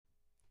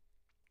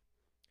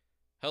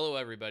Hello,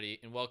 everybody,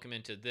 and welcome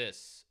into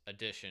this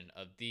edition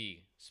of the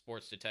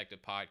Sports Detective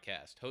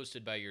Podcast,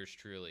 hosted by yours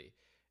truly.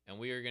 And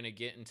we are going to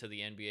get into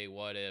the NBA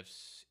what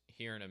ifs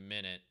here in a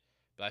minute,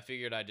 but I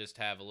figured I'd just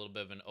have a little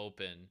bit of an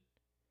open,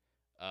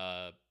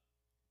 uh,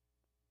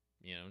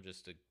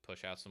 just to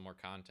push out some more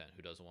content.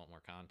 Who doesn't want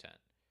more content?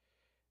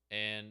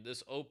 And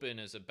this open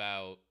is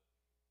about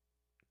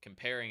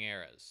comparing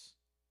eras,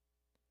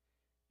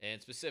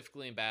 and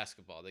specifically in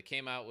basketball. They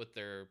came out with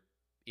their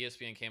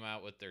ESPN came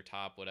out with their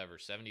top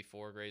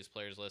 74 greatest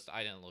players list.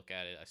 I didn't look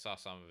at it. I saw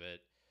some of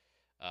it.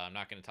 I'm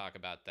not going to talk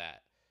about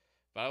that.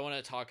 But I want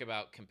to talk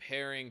about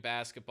comparing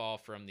basketball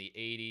from the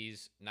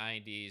 80s,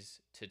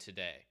 90s to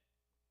today.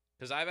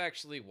 Because I've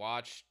actually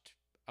watched,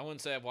 I wouldn't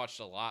say I've watched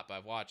a lot, but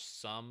I've watched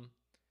some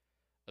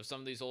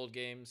of these old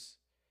games.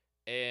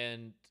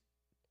 And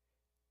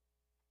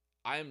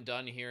I'm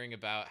done hearing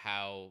about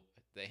how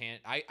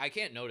I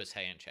can't notice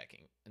hand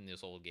checking in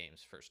those old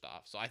games, first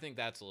off. So I think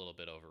that's a little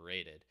bit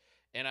overrated.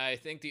 And I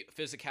think the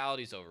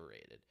physicality is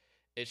overrated.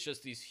 It's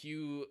just these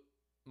huge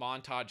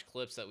montage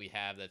clips that we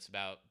have that's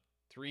about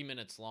 3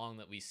 minutes long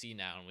that we see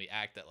now, and we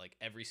act that like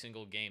every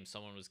single game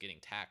someone was getting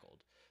tackled.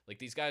 Like,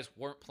 these guys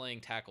weren't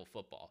playing tackle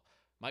football.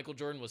 Michael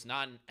Jordan was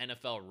not an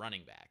NFL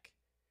running back.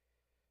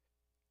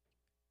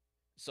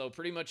 So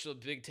pretty much the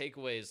big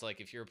takeaway is,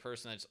 like, if you're a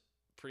person that's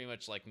pretty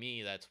much like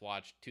me that's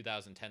watched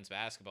 2010's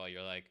basketball,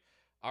 you're like,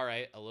 all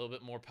right, a little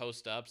bit more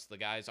post-ups. The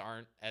guys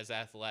aren't as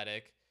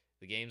athletic.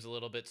 The game's a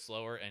little bit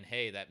slower, and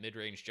hey, that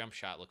mid-range jump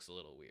shot looks a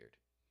little weird.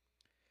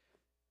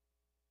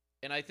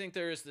 And I think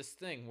there is this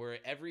thing where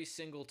every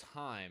single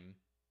time,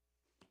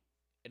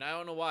 and I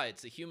don't know why,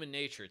 it's a human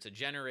nature, it's a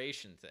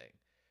generation thing,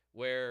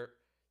 where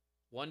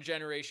one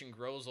generation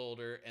grows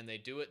older and they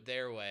do it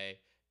their way,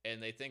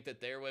 and they think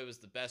that their way was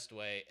the best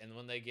way, and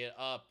when they get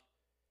up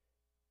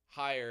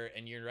higher,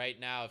 and you're right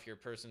now, if you're a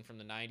person from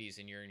the 90s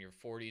and you're in your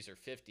 40s or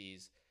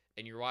 50s,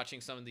 and you're watching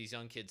some of these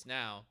young kids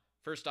now,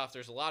 first off,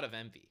 there's a lot of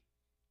envy.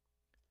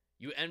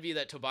 You envy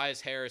that Tobias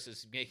Harris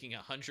is making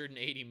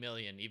 $180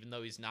 million, even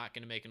though he's not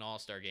going to make an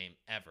All-Star game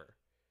ever.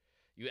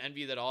 You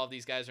envy that all of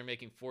these guys are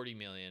making $40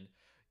 million,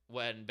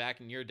 when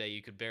back in your day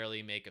you could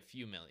barely make a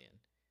few million,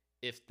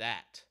 if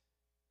that.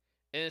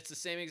 And it's the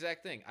same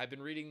exact thing. I've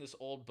been reading this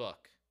old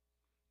book.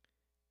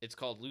 It's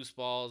called Loose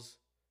Balls: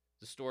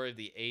 The Story of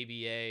the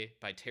ABA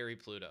by Terry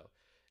Pluto.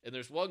 And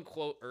there's one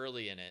quote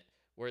early in it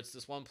where it's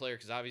this one player,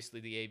 because obviously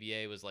the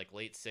ABA was like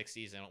late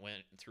 60s and it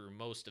went through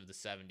most of the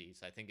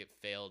 70s. I think it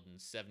failed in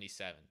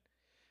 77.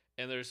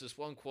 And there's this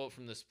one quote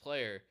from this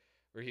player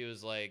where he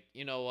was like,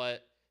 you know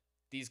what?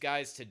 These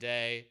guys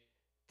today,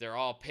 they're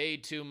all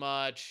paid too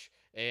much,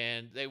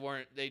 and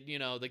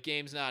the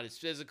game's not as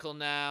physical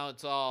now.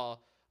 It's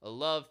all a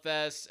love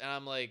fest. And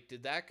I'm like,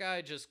 did that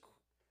guy just,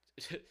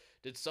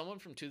 did someone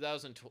from did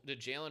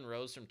Jalen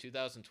Rose from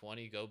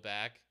 2020 go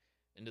back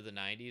into the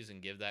 90s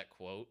and give that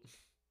quote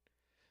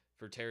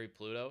for Terry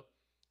Pluto?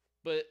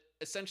 But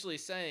essentially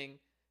saying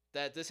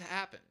that this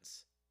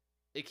happens.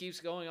 It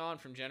keeps going on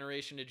from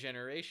generation to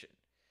generation.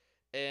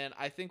 And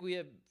I think we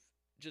have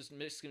just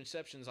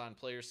misconceptions on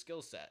players'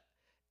 skill set.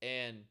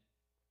 And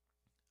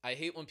I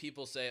hate when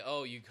people say,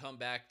 oh, you come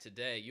back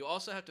today. You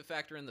also have to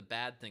factor in the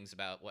bad things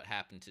about what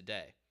happened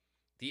today.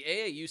 The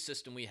AAU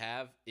system we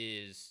have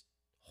is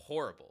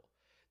horrible.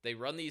 They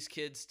run these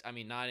kids,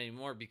 not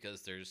anymore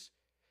because there's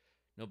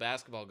no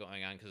basketball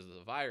going on because of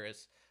the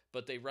virus,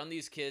 but they run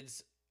these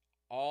kids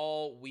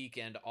all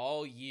weekend,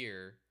 all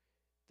year.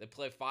 They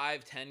play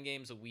 5-10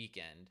 games a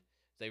weekend.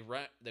 They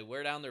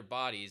wear down their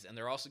bodies, and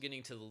they're also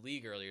getting to the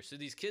league earlier. So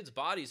these kids'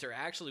 bodies are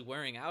actually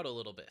wearing out a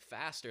little bit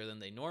faster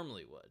than they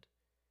normally would.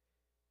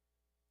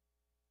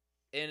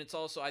 And it's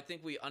also, I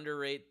think we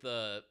underrate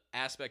the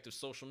aspect of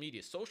social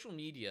media. Social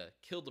media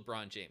killed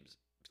LeBron James.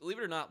 Believe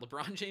it or not,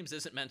 LeBron James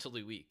isn't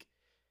mentally weak.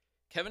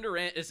 Kevin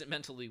Durant isn't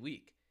mentally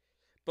weak.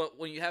 But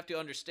when you have to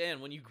understand,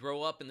 when you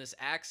grow up in this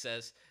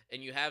access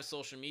and you have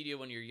social media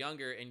when you're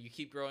younger and you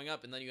keep growing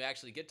up and then you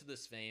actually get to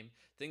this fame,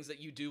 things that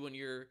you do when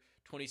you're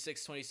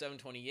 26, 27,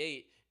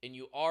 28, and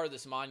you are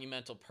this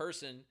monumental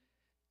person,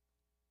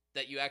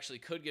 that you actually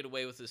could get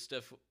away with the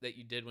stuff that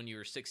you did when you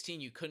were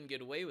 16, you couldn't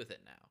get away with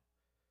it now.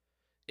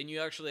 And you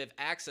actually have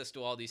access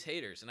to all these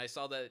haters. And I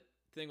saw that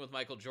thing with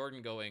Michael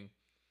Jordan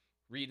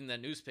reading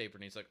that newspaper,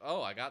 and he's like,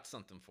 oh, I got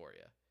something for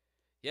you.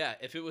 Yeah,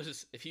 if he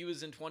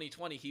was in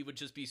 2020, he would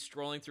just be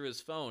strolling through his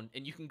phone,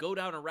 and you can go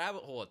down a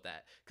rabbit hole at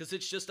that because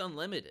it's just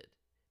unlimited.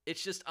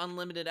 It's just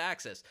unlimited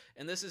access.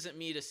 And this isn't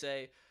me to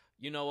say,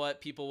 you know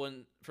what, people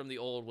from the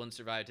old wouldn't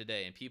survive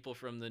today, and people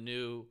from the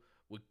new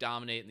would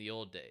dominate in the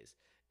old days.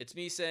 It's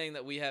me saying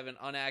that we have an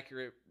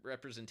inaccurate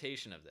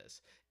representation of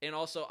this. And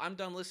also, I'm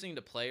done listening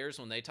to players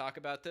when they talk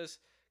about this,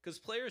 because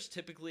players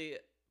typically,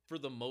 for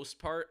the most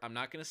part, I'm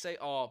not going to say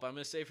all, but I'm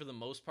going to say for the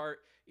most part,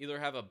 either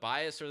have a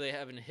bias or they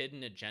have a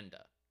hidden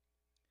agenda.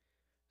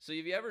 So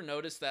have you ever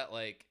noticed that,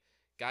 like,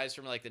 guys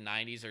from, like, the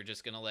 90s are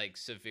just going to, like,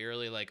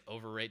 severely, like,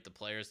 overrate the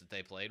players that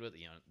they played with?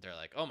 You know, they're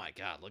like, oh my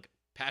God, look at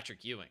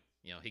Patrick Ewing.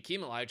 You know,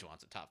 Hakeem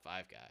Olajuwon's a top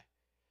 5 guy.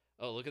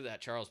 Oh, look at that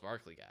Charles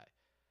Barkley guy.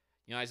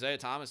 You know, Isaiah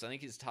Thomas, I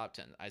think he's top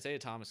 10. Isaiah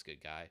Thomas,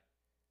 good guy.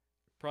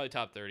 Probably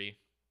top 30,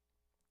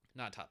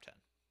 not top 10.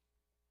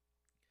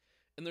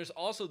 And there's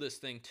also this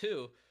thing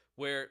too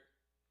where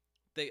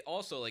they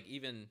also, like,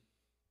 even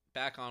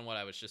back on what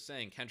I was just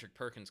saying, Kendrick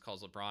Perkins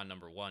calls LeBron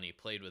number one. He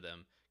played with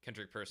him.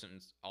 Kendrick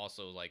Perkins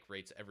also, like,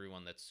 rates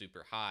everyone that's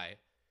super high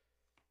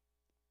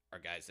are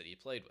guys that he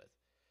played with.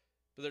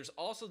 But there's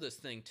also this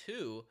thing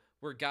too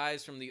where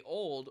guys from the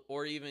old,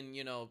 or even,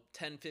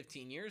 10,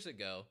 15 years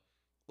ago,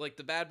 like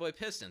the bad boy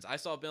Pistons. I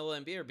saw Bill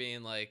Laimbeer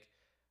being like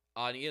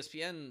on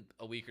ESPN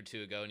a week or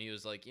two ago, and he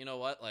was like, you know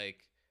what,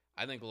 like,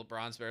 I think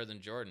LeBron's better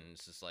than Jordan.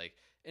 It's just like,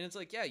 and it's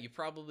like, yeah, you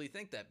probably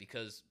think that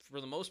because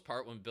for the most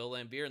part, when Bill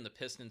Laimbeer and the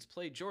Pistons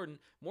played Jordan,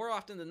 more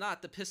often than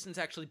not, the Pistons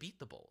actually beat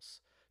the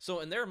Bulls. So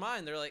in their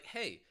mind, they're like,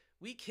 hey,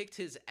 we kicked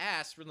his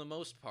ass for the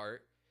most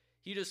part.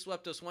 He just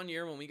swept us one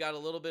year when we got a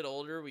little bit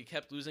older. We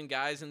kept losing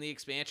guys in the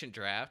expansion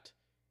draft.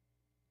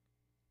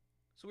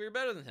 So we were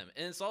better than him.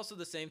 And it's also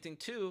the same thing,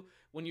 too,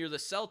 when you're the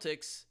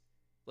Celtics,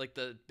 like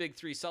the big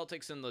three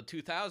Celtics in the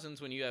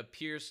 2000s, when you have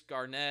Pierce,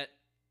 Garnett,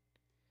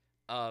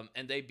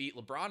 and they beat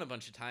LeBron a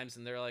bunch of times,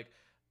 and they're like,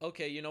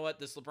 okay, you know what?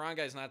 This LeBron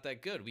guy's not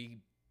that good. We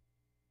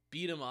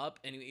beat him up,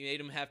 and we made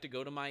him have to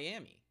go to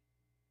Miami.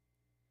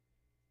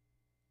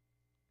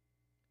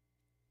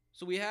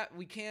 So we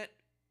can't,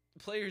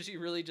 players you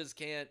really just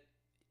can't,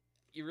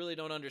 you really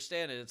don't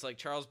understand it. It's like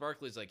Charles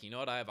Barkley's like, you know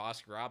what? I have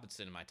Oscar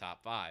Robertson in my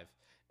top 5.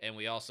 And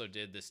we also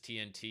did this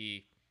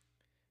TNT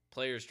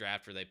players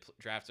draft where they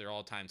draft their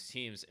all-time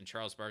teams, and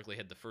Charles Barkley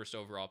had the first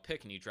overall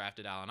pick, and you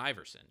drafted Allen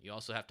Iverson. You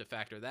also have to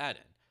factor that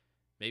in.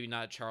 Maybe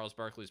not Charles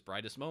Barkley's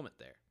brightest moment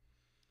there.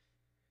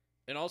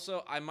 And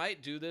also, I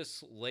might do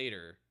this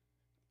later.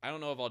 I don't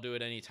know if I'll do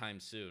it anytime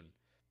soon.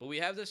 But we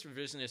have this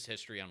revisionist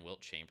history on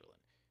Wilt Chamberlain.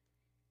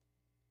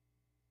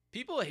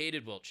 People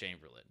hated Wilt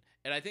Chamberlain.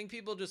 And I think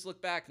people just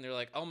look back and they're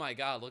like, oh my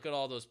God, look at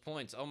all those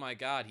points. Oh my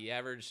God, he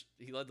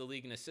led the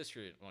league in assists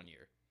one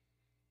year.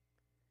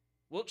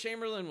 Wilt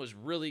Chamberlain was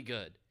really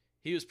good.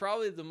 He was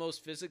probably the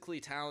most physically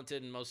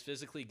talented and most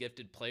physically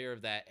gifted player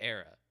of that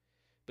era.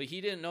 But he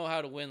didn't know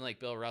how to win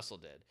like Bill Russell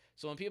did.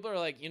 So when people are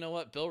like, you know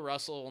what, Bill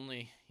Russell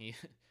he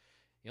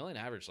only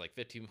averaged like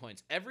 15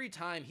 points. Every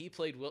time he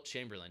played Wilt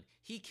Chamberlain,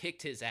 he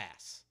kicked his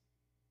ass.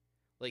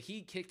 Like,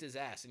 he kicked his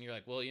ass. And you're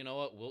like, well, you know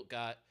what, Wilt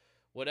got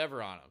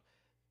whatever on him.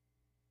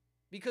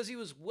 Because he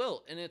was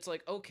Wilt. And it's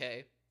like,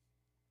 okay.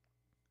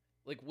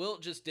 Like,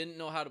 Wilt just didn't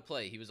know how to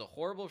play. He was a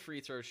horrible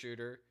free throw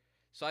shooter.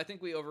 So I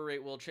think we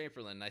overrate Wilt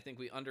Chamberlain. I think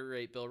we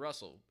underrate Bill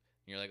Russell.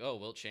 And you're like, oh,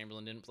 Wilt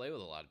Chamberlain didn't play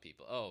with a lot of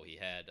people. Oh, he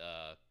had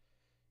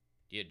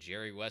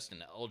Jerry West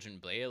and Elgin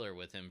Baylor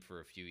with him for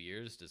a few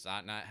years. Does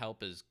that not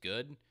help as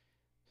good?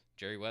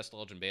 Jerry West,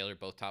 Elgin Baylor,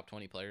 both top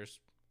 20 players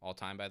all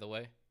time, by the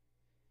way.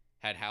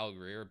 Had Hal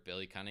Greer,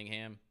 Billy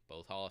Cunningham,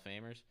 both Hall of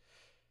Famers.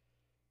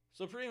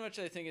 So pretty much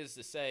I think is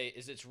to say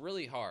is it's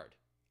really hard.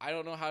 I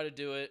don't know how to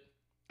do it.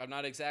 I'm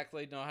not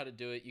exactly know how to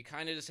do it. You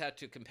kind of just have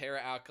to compare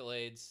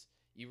accolades.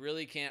 You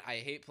really can't. I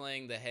hate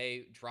playing the,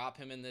 hey, drop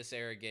him in this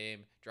era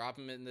game, drop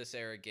him in this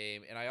era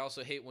game. And I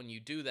also hate when you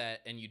do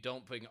that and you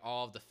don't bring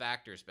all of the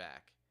factors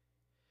back.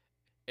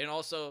 And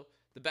also,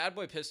 the bad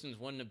boy Pistons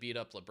wouldn't have beat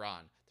up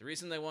LeBron. The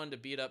reason they wanted to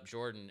beat up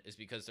Jordan is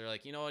because they're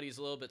like, you know what, he's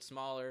a little bit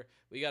smaller.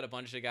 We got a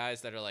bunch of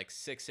guys that are like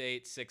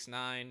 6'8",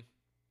 6'9".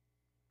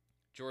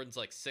 Jordan's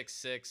like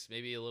 6'6",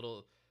 maybe a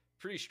little,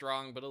 pretty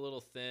strong, but a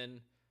little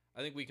thin.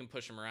 I think we can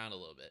push him around a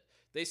little bit.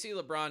 They see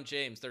LeBron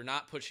James, they're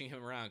not pushing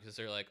him around because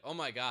they're like, oh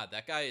my God,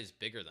 that guy is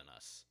bigger than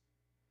us.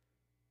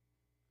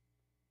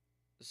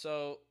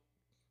 So,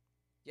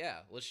 yeah,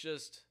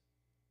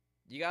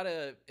 you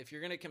gotta, if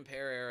you're gonna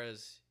compare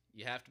eras,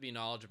 you have to be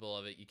knowledgeable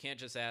of it. You can't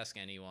just ask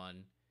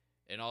anyone.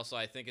 And also,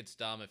 I think it's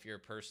dumb if you're a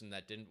person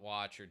that didn't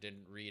watch or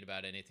didn't read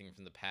about anything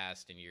from the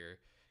past and you're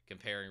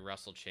comparing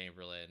Russell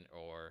Chamberlain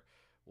or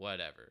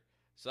whatever.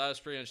 So that was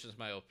pretty much just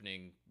my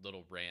opening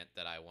little rant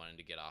that I wanted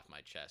to get off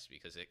my chest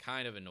because it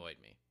kind of annoyed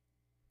me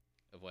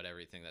of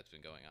everything that's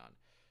been going on.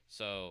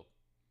 So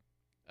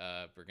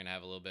we're going to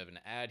have a little bit of an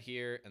ad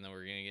here, and then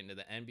we're going to get into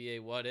the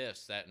NBA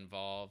what-ifs that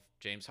involve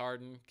James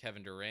Harden,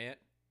 Kevin Durant,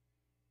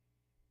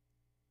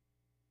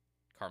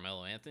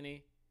 Carmelo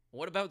Anthony.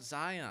 What about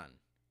Zion?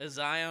 A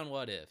Zion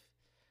what-if?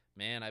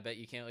 Man, I bet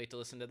you can't wait to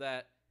listen to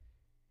that.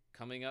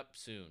 Coming up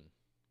soon.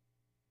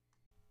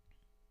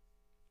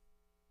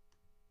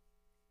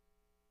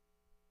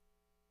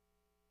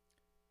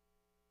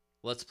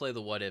 Let's play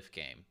the what-if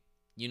game.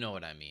 You know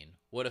what I mean.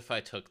 What if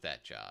I took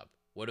that job?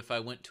 What if I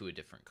went to a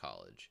different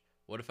college?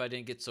 What if I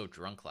didn't get so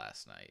drunk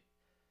last night?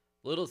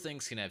 Little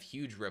things can have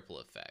huge ripple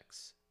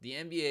effects. The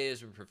NBA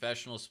is a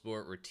professional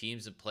sport where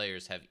teams and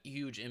players have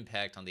huge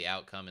impact on the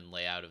outcome and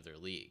layout of their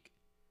league.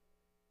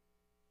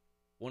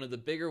 One of the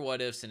bigger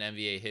what-ifs in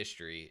NBA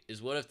history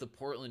is what if the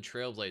Portland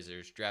Trail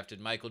Blazers drafted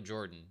Michael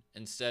Jordan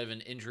instead of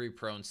an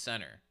injury-prone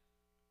center?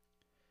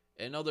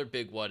 Another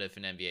big what-if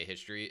in NBA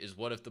history is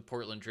what if the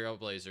Portland Trail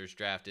Blazers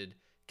drafted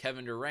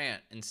Kevin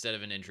Durant instead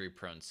of an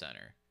injury-prone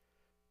center?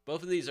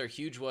 Both of these are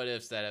huge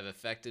what-ifs that have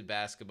affected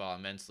basketball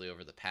immensely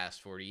over the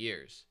past 40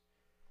 years.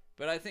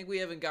 But I think we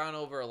haven't gone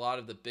over a lot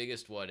of the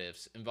biggest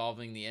what-ifs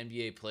involving the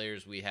NBA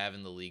players we have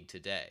in the league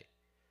today.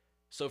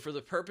 So for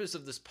the purpose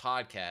of this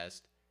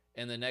podcast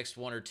and the next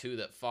one or two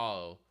that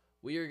follow,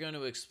 we are going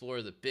to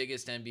explore the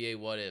biggest NBA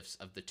what-ifs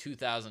of the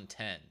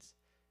 2010s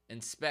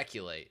and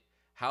speculate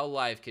how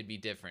life could be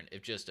different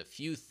if just a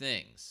few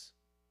things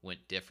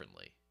went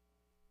differently.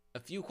 A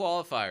few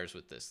qualifiers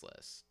with this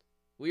list.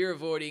 We are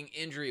avoiding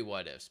injury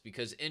what-ifs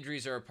because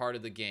injuries are a part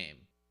of the game.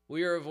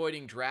 We are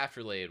avoiding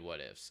draft-related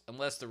what-ifs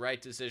unless the right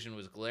decision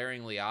was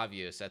glaringly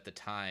obvious at the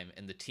time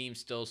and the team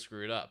still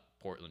screwed up,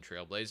 Portland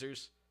Trail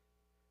Blazers.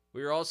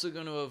 We are also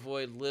going to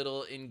avoid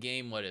little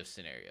in-game what-if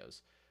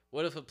scenarios.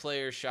 What if a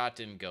player's shot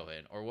didn't go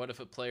in? Or what if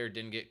a player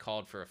didn't get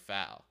called for a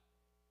foul?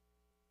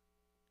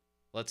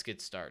 Let's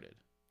get started.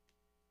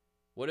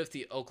 What if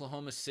the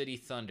Oklahoma City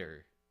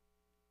Thunder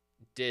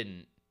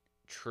didn't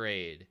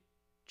trade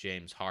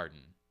James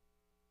Harden?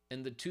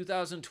 In the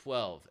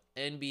 2012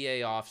 NBA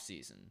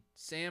offseason,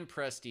 Sam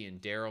Presti and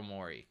Daryl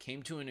Morey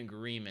came to an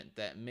agreement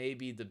that may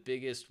be the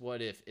biggest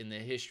what-if in the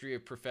history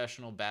of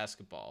professional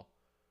basketball,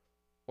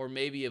 or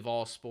maybe of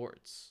all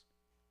sports.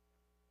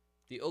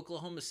 The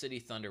Oklahoma City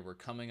Thunder were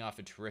coming off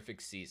a terrific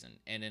season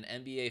and an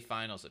NBA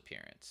Finals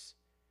appearance.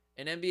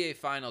 An NBA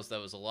Finals that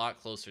was a lot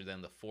closer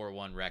than the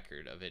 4-1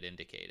 record of it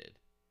indicated.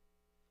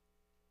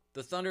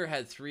 The Thunder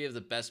had three of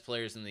the best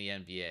players in the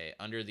NBA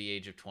under the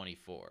age of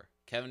 24.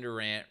 Kevin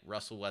Durant,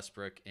 Russell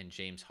Westbrook, and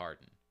James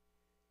Harden.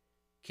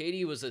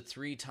 KD was a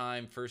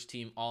three-time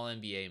first-team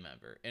All-NBA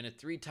member and a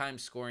three-time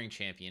scoring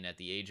champion at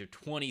the age of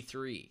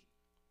 23.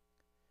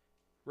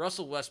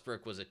 Russell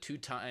Westbrook was a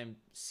two-time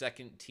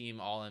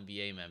second-team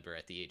All-NBA member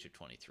at the age of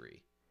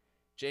 23.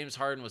 James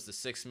Harden was the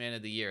sixth man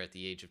of the year at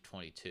the age of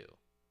 22.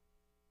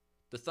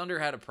 The Thunder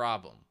had a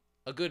problem.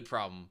 A good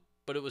problem,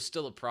 but it was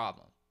still a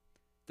problem.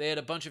 They had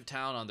a bunch of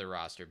talent on their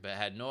roster, but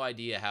had no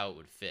idea how it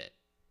would fit.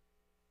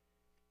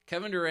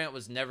 Kevin Durant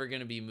was never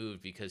going to be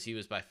moved because he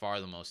was by far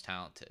the most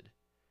talented.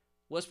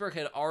 Westbrook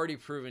had already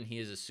proven he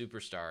is a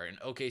superstar, and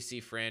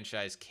OKC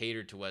franchise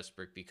catered to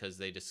Westbrook because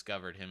they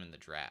discovered him in the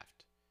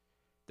draft.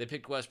 They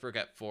picked Westbrook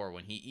at 4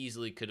 when he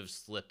easily could have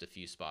slipped a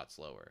few spots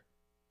lower.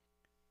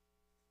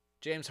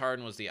 James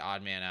Harden was the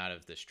odd man out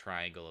of this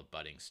triangle of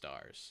budding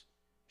stars.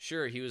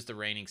 Sure, he was the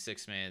reigning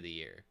sixth man of the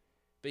year,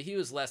 but he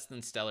was less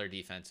than stellar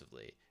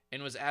defensively,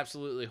 and was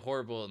absolutely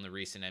horrible in the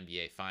recent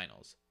NBA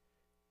Finals.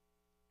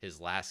 His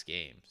last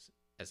games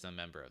as a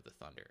member of the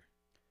Thunder.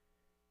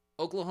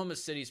 Oklahoma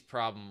City's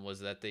problem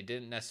was that they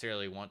didn't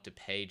necessarily want to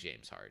pay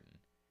James Harden.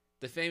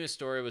 The famous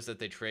story was that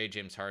they traded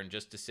James Harden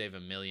just to save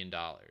 $1 million.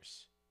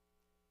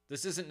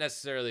 This isn't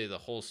necessarily the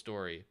whole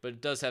story, but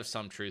it does have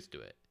some truth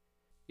to it.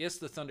 Yes,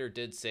 the Thunder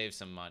did save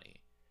some money,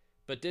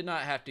 but did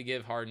not have to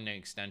give Harden an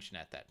extension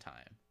at that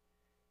time.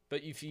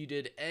 But if you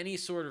did any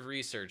sort of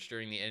research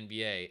during the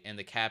NBA and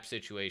the cap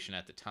situation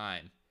at the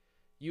time,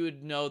 you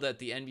would know that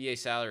the NBA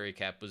salary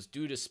cap was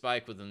due to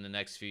spike within the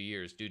next few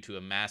years due to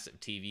a massive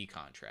TV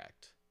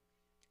contract.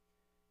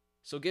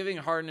 So giving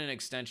Harden an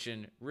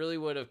extension really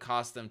would have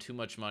cost them too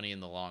much money in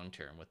the long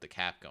term with the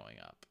cap going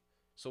up.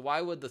 So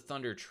why would the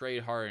Thunder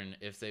trade Harden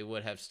if they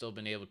would have still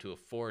been able to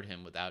afford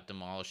him without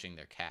demolishing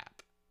their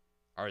cap?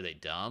 Are they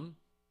dumb?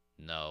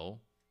 No.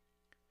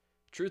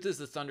 Truth is,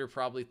 the Thunder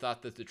probably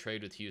thought that the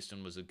trade with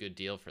Houston was a good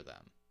deal for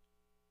them.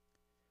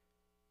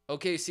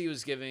 OKC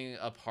was giving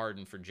up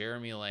Harden for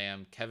Jeremy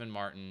Lamb, Kevin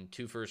Martin,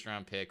 2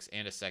 first-round picks,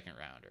 and a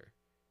second-rounder.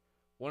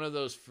 One of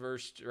those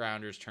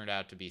first-rounders turned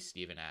out to be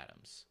Steven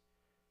Adams.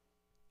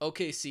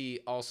 OKC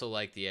also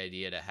liked the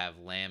idea to have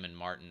Lamb and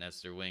Martin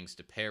as their wings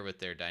to pair with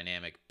their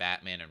dynamic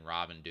Batman and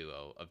Robin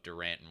duo of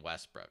Durant and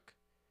Westbrook.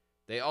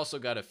 They also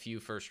got a few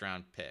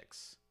first-round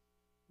picks.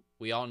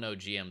 We all know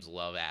GMs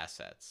love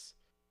assets.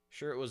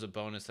 Sure, it was a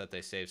bonus that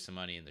they saved some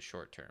money in the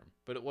short term,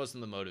 but it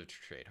wasn't the motive to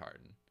trade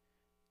Harden.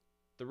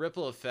 The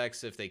ripple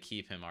effects if they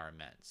keep him are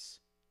immense.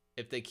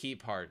 If they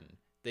keep Harden,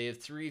 they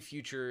have 3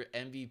 future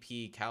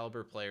MVP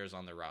caliber players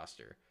on the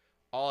roster,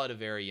 all at a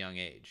very young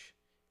age.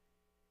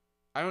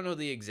 I don't know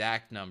the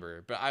exact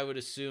number, but I would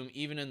assume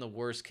even in the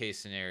worst case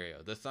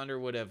scenario, the Thunder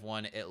would have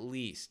won at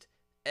least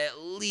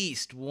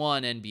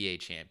one NBA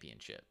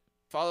championship.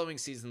 Following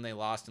season, they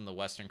lost in the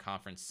Western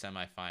Conference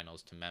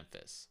semifinals to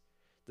Memphis.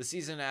 The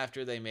season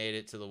after, they made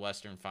it to the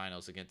Western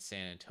Finals against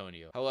San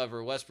Antonio.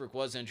 However, Westbrook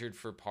was injured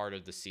for part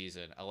of the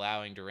season,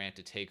 allowing Durant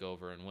to take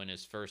over and win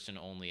his first and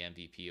only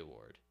MVP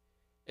award.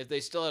 If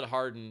they still had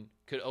Harden,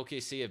 could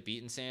OKC have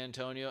beaten San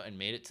Antonio and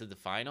made it to the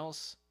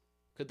finals?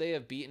 Could they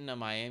have beaten a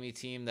Miami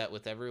team that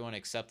with everyone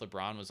except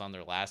LeBron was on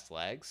their last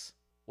legs?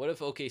 What if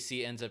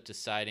OKC ends up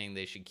deciding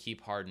they should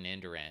keep Harden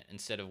and Durant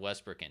instead of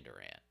Westbrook and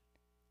Durant?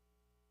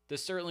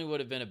 This certainly would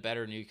have been a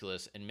better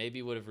nucleus and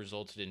maybe would have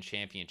resulted in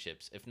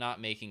championships, if not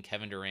making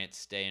Kevin Durant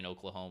stay in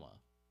Oklahoma.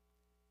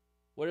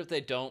 What if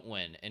they don't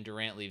win and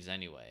Durant leaves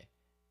anyway?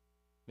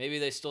 Maybe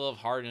they still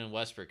have Harden and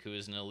Westbrook, who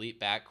is an elite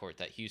backcourt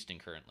that Houston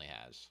currently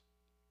has.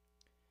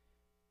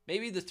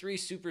 Maybe the 3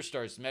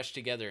 superstars mesh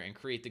together and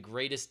create the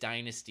greatest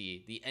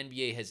dynasty the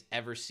NBA has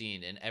ever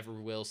seen and ever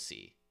will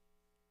see.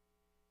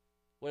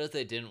 What if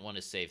they didn't want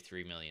to save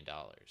 $3 million?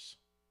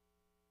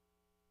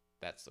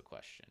 That's the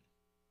question.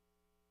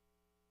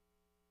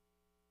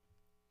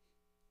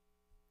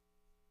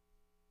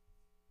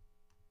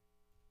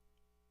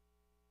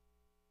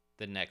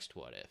 The next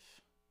what if.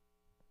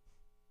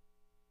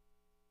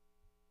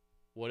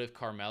 What if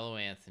Carmelo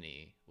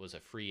Anthony was a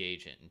free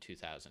agent in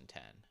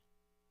 2010?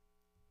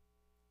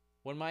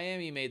 When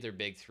Miami made their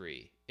big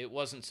three, it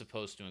wasn't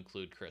supposed to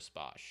include Chris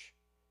Bosh.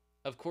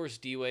 Of course,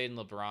 D-Wade and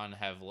LeBron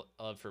have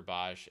love for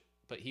Bosh,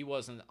 but he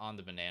wasn't on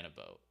the banana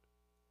boat.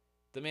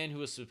 The man who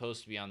was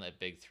supposed to be on that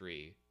big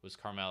three was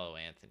Carmelo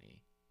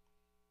Anthony.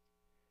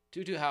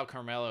 Due to how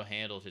Carmelo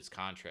handled his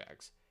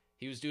contracts,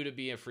 he was due to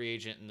be a free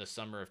agent in the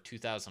summer of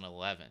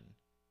 2011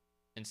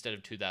 instead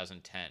of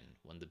 2010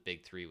 when the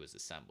big three was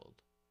assembled.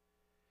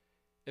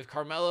 If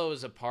Carmelo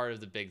is a part of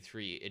the big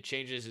three, it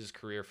changes his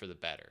career for the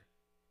better.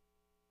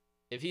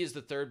 If he is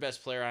the third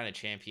best player on a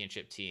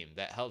championship team,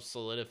 that helps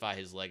solidify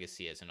his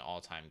legacy as an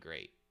all-time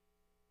great.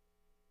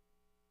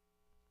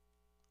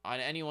 On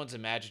anyone's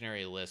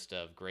imaginary list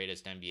of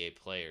greatest NBA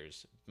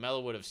players,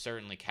 Melo would have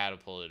certainly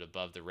catapulted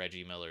above the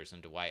Reggie Millers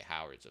and Dwight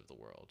Howards of the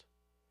world.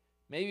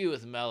 Maybe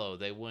with Melo,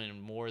 they win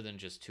more than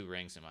just 2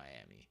 rings in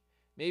Miami.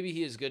 Maybe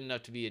he is good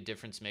enough to be a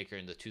difference maker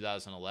in the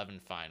 2011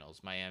 finals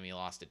Miami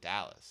lost to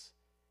Dallas.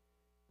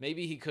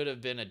 Maybe he could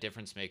have been a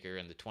difference maker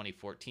in the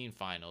 2014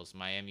 finals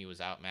Miami was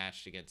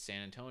outmatched against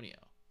San Antonio.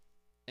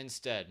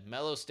 Instead,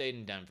 Melo stayed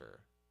in Denver,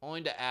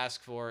 only to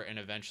ask for and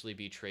eventually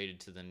be traded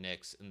to the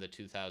Knicks in the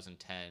 2010-11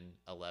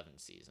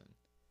 season.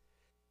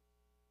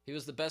 He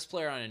was the best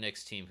player on a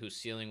Knicks team whose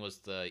ceiling was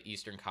the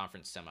Eastern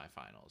Conference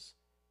semifinals.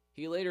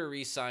 He later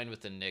re-signed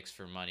with the Knicks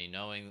for money,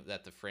 knowing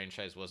that the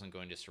franchise wasn't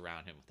going to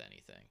surround him with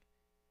anything.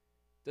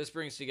 This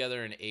brings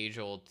together an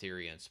age-old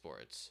theory in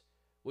sports.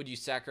 Would you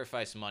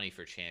sacrifice money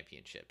for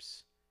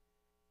championships?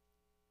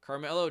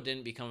 Carmelo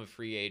didn't become a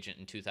free agent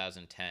in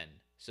 2010,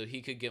 so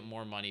he could get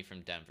more money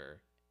from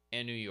Denver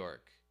and New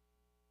York.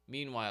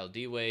 Meanwhile,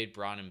 D-Wade,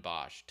 Bron, and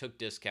Bosh took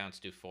discounts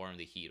to form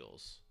the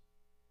Heatles.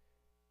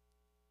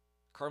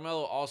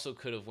 Carmelo also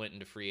could have went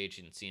into free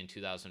agency in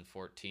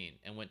 2014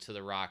 and went to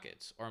the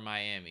Rockets or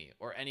Miami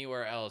or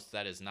anywhere else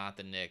that is not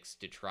the Knicks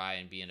to try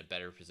and be in a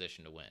better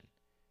position to win.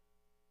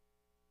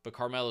 But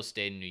Carmelo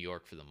stayed in New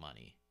York for the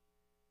money.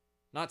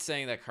 Not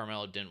saying that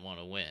Carmelo didn't want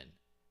to win,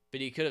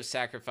 but he could have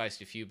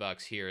sacrificed a few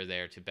bucks here or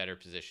there to better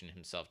position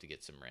himself to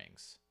get some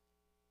rings.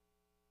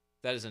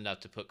 That is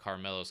enough to put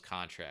Carmelo's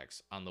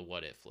contracts on the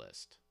what if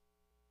list.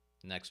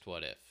 Next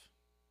what if.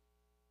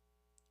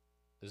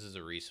 This is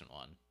a recent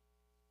one.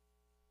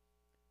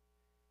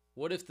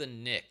 What if the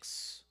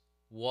Knicks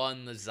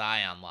won the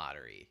Zion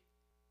lottery?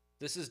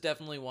 This is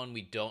definitely one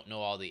we don't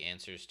know all the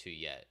answers to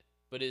yet,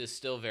 but it is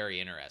still very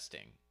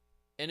interesting.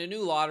 In a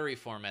new lottery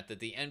format that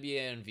the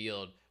NBA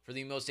unveiled for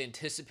the most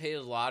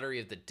anticipated lottery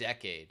of the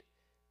decade,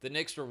 the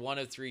Knicks were one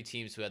of 3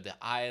 teams who had the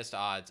highest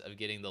odds of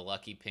getting the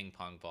lucky ping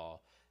pong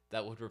ball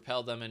that would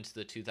propel them into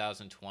the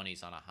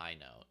 2020s on a high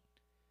note.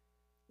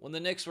 When the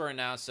Knicks were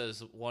announced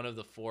as one of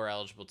the 4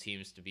 eligible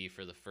teams to be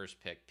for the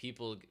first pick,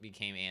 people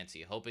became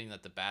antsy, hoping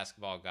that the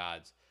basketball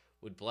gods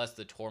would bless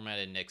the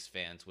tormented Knicks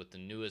fans with the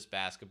newest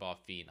basketball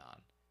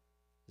phenom,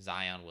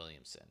 Zion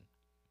Williamson.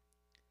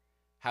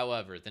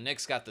 However, the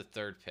Knicks got the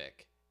 3rd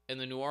pick, and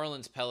the New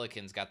Orleans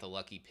Pelicans got the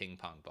lucky ping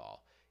pong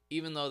ball,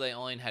 even though they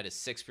only had a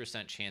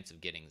 6% chance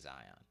of getting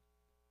Zion.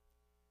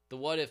 The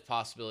what-if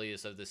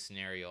possibilities of this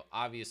scenario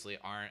obviously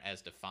aren't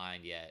as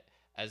defined yet,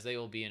 as they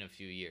will be in a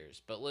few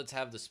years, but let's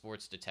have the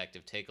sports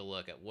detective take a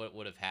look at what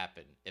would have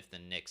happened if the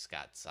Knicks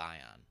got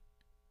Zion.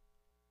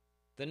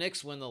 The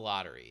Knicks win the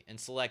lottery and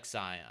select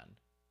Zion.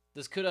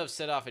 This could have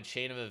set off a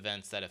chain of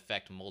events that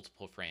affect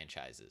multiple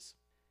franchises.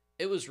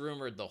 It was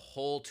rumored the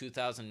whole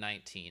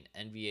 2019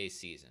 NBA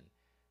season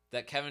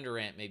that Kevin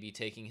Durant may be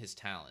taking his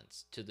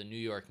talents to the New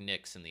York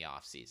Knicks in the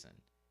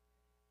offseason.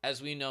 As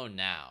we know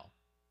now,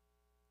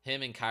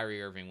 him and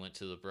Kyrie Irving went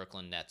to the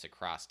Brooklyn Nets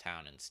across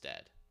town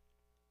instead.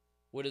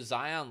 Would a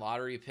Zion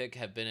lottery pick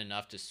have been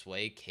enough to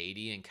sway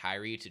KD and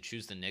Kyrie to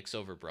choose the Knicks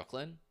over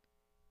Brooklyn?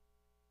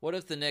 What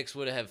if the Knicks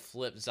would have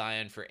flipped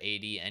Zion for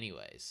AD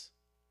anyways?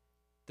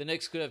 The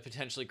Knicks could have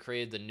potentially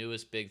created the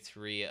newest big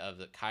 3 of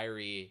the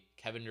Kyrie,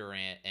 Kevin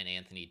Durant, and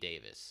Anthony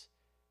Davis.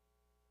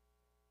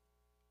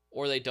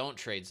 Or they don't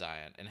trade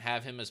Zion and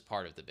have him as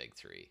part of the big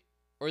 3.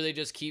 Or they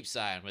just keep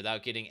Zion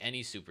without getting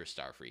any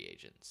superstar free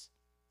agents.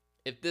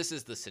 If this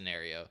is the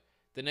scenario,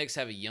 the Knicks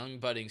have a young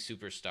budding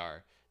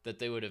superstar that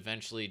they would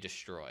eventually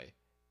destroy.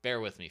 Bear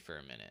with me for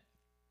a minute.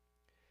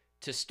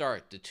 To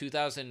start the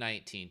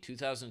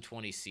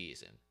 2019-2020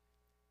 season,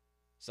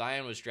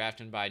 Zion was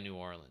drafted by New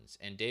Orleans,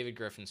 and David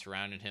Griffin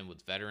surrounded him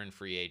with veteran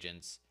free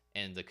agents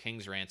and the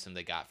Kings ransom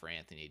they got for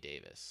Anthony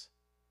Davis.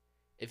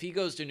 If he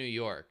goes to New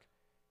York,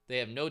 they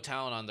have no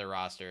talent on their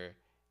roster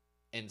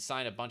and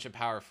sign a bunch of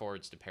power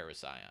forwards to pair with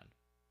Zion.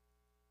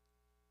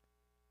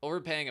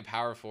 Overpaying a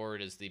power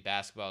forward is the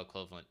basketball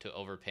equivalent to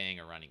overpaying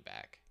a running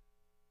back.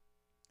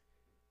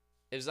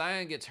 If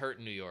Zion gets hurt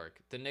in New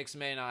York, the Knicks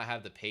may not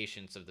have the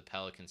patience of the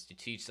Pelicans to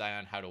teach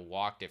Zion how to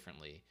walk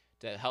differently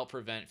to help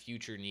prevent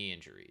future knee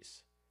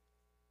injuries.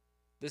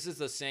 This is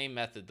the same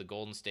method the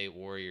Golden State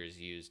Warriors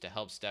used to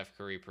help Steph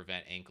Curry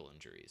prevent ankle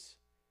injuries.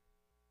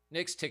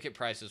 Knicks ticket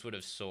prices would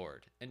have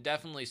soared, and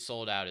definitely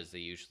sold out as they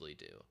usually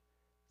do.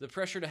 The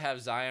pressure to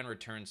have Zion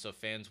return so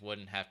fans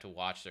wouldn't have to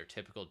watch their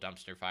typical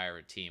dumpster fire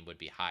team would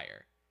be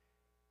higher.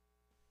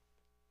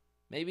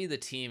 Maybe the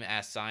team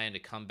asked Zion to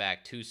come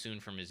back too soon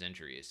from his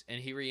injuries,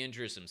 and he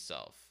re-injures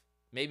himself.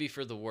 Maybe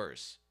for the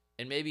worse.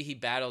 And maybe he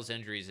battles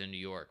injuries in New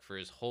York for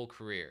his whole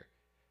career,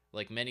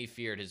 like many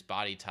feared his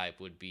body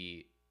type would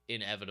be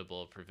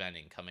inevitable of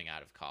preventing coming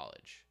out of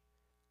college.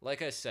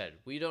 Like I said,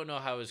 we don't know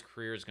how his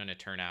career is going to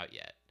turn out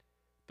yet,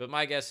 but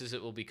my guess is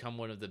it will become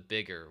one of the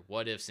bigger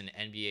what-ifs in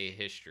NBA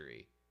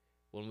history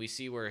when we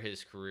see where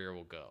his career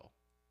will go.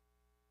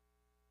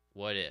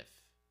 What if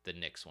the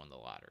Knicks won the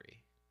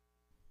lottery?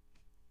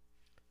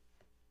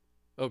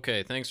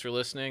 Okay, thanks for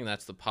listening.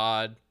 That's the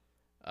pod.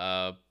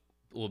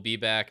 We'll be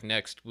back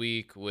next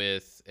week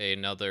with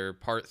another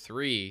part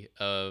 3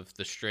 of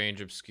the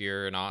strange,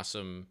 obscure, and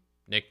awesome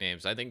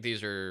nicknames. I think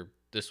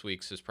this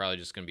week's is probably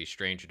just going to be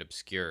strange and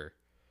obscure.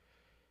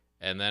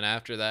 And then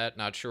after that,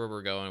 not sure where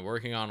we're going.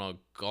 Working on a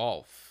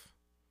golf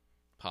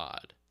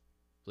pod.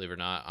 Believe it or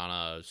not, on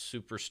a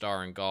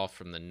superstar in golf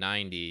from the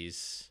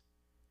 90s.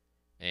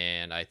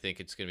 And I think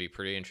it's going to be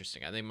pretty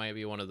interesting. I think it might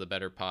be one of the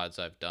better pods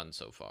I've done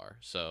so far.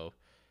 So,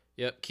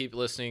 yep, keep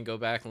listening. Go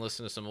back and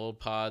listen to some old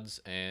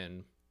pods,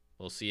 and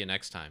we'll see you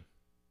next time.